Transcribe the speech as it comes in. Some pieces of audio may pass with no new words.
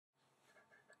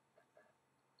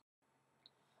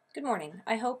Good morning.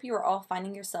 I hope you are all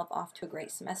finding yourself off to a great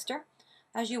semester.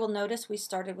 As you will notice, we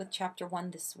started with Chapter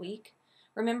 1 this week.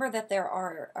 Remember that there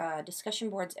are discussion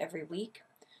boards every week.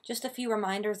 Just a few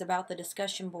reminders about the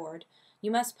discussion board.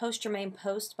 You must post your main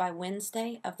post by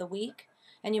Wednesday of the week,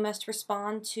 and you must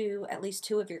respond to at least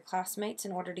 2 of your classmates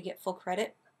in order to get full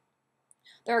credit.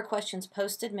 There are questions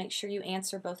posted. Make sure you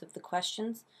answer both of the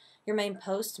questions. Your main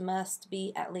post must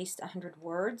be at least 100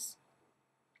 words.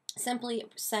 Simply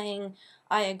saying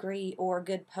I agree or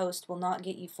good post will not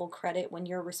get you full credit when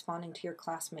you're responding to your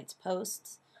classmates'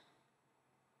 posts.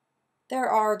 There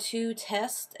are 2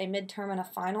 tests, a midterm and a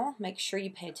final. Make sure you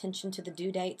pay attention to the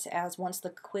due dates, as once the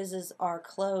quizzes are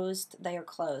closed, they are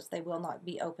closed. They will not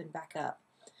be opened back up.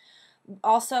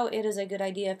 Also, it is a good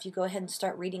idea if you go ahead and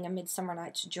start reading A Midsummer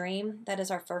Night's Dream. That is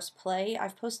our first play.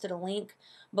 I've posted a link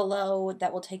below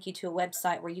that will take you to a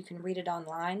website where you can read it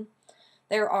online.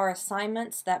 There are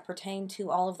assignments that pertain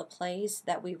to all of the plays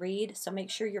that we read, so make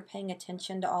sure you're paying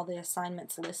attention to all the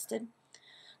assignments listed.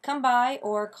 Come by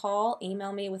or call,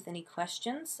 email me with any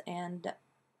questions, and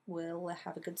we'll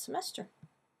have a good semester.